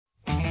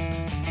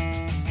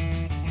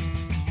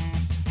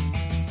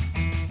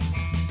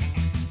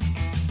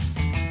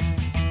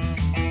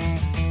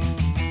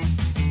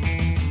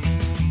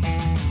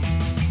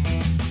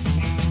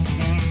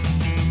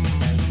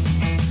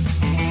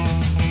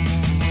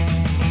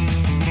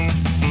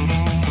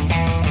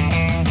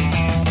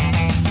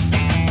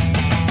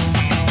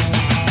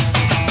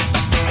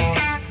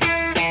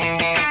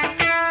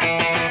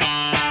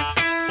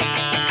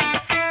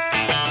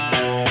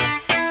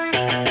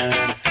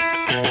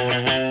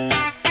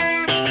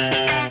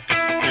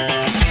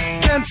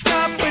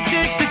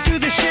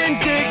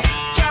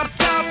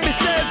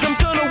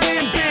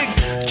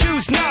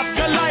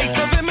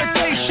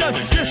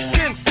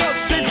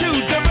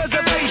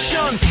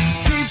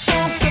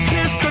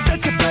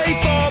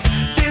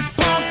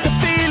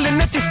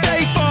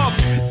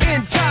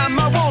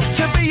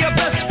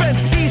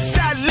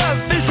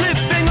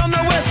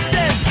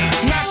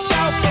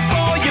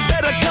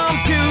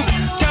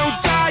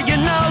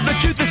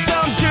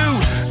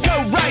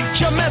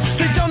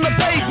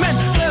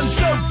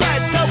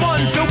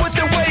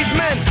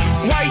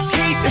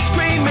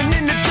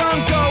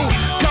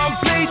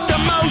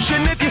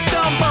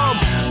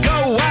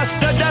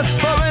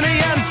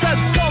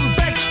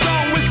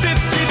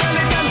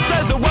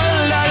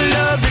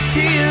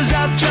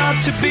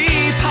to be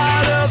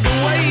part of the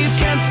wave.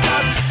 Can't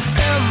stop,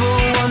 ever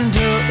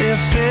wonder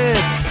if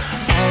it's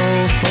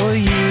all for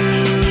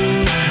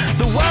you.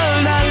 The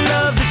world I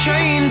love, the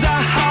trains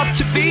I hop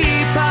to be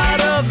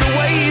part of the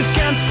wave.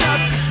 Can't stop,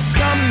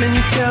 come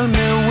and tell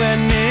me when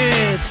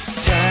it's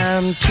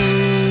time to.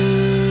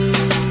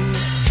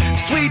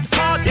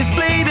 Sweetheart is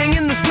bleeding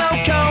in the snow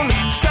cone.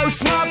 So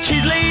smart,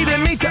 she's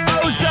leading me to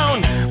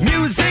ozone.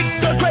 Music,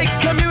 the great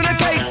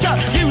communicator.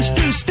 Used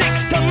two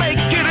sticks to make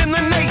it in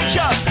the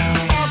nature.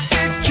 I'll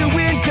get you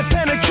into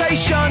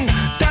penetration.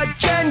 The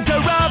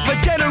gender of a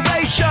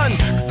generation.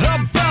 The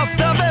birth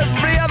of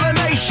every other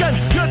nation.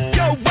 Look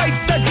your way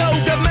to go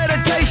to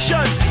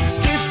meditation.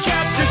 This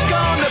chapter's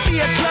gonna be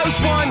a close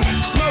one.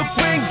 Smoke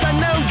rings, I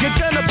know you're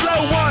gonna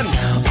blow one.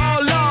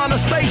 All on a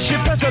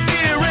spaceship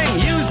persevering.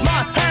 Use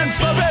my hands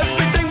for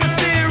everything but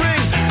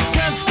steering.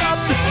 Can't stop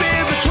the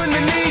spirits when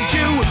they need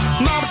you.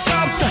 Mom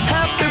tops are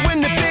happy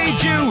when they feed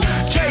you.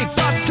 Jay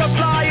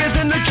butterflies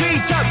in the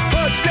treetop.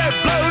 Birds that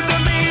blow the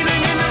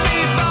meaning in the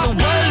meatball.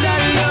 The world I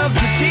love,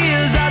 the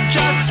tears I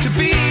drop to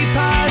be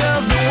part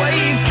of the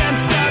wave. Can't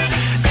stop,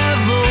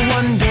 ever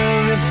wonder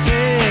if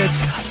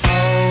it's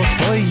all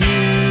for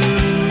you.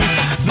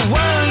 The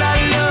world I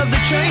love,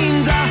 the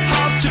trains I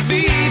hop to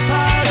be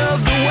part of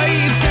the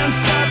wave. Can't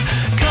stop,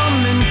 come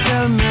and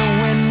tell me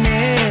when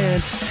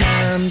it's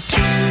time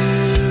to.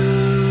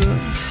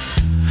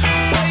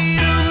 Wait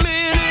a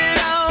minute,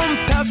 I'm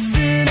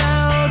passing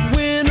out,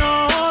 win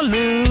or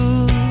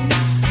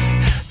lose,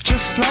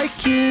 just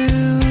like you.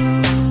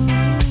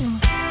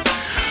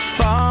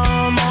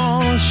 Far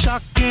more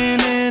shocking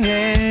than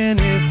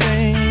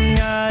anything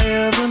I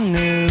ever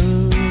knew.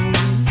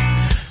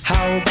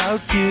 How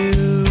about you?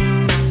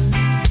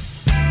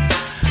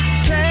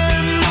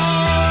 10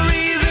 more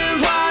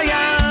reasons why I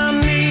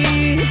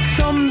need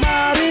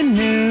somebody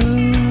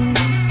new,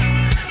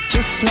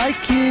 just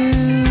like you.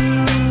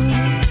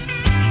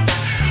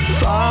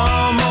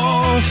 Far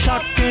more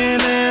shocking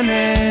than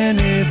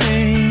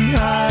anything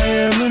I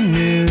ever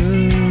knew.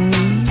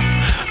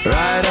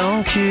 Right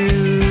on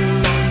cue.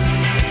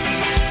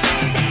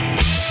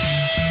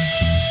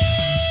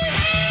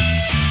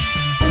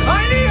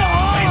 I need a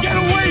hug! Get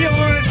away, you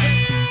learn!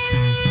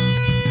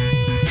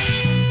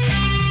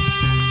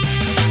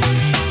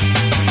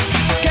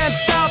 Can't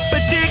stop,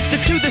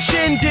 addicted to the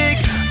shindig.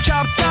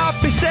 Chop top,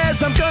 he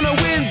says I'm gonna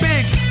win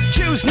big.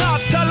 Choose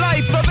not a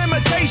life of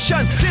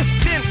imitation.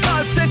 Distant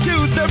us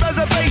into the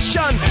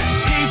reservation.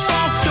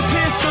 Defunct the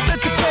pistol that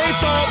you pay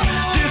for.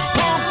 Just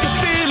pump the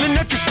feeling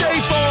that you stay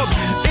for.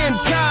 In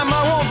time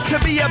I want to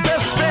be your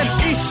best friend.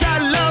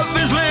 Eastside love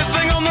is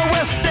living on the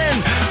west end.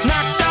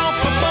 Knocked out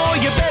before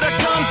you better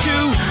come to.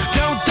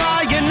 Don't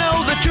die, you know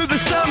the truth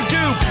is some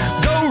do.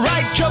 Go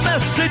write your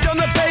message on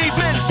the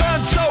pavement.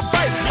 Burn so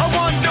bright, I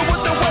wonder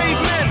what the wave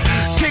meant.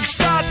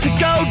 Kickstart the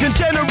golden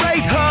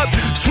generate hub.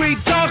 Sweet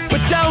talk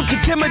but don't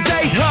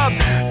intimidate hub.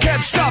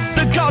 Can't stop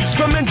the gods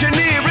from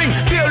engineering.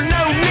 Feel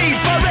no need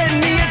for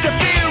any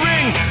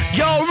interfering.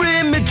 Your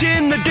image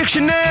in the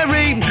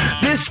dictionary.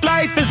 This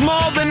life is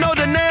more than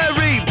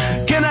ordinary.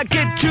 Can I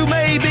get you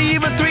maybe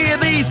even 3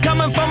 of these?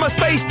 Coming from a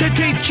space to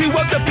teach you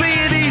of the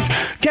Pleiades.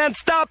 Can't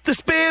stop the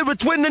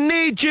spirits when they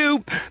need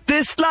you.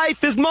 This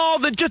life is more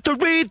than just a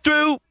read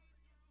through.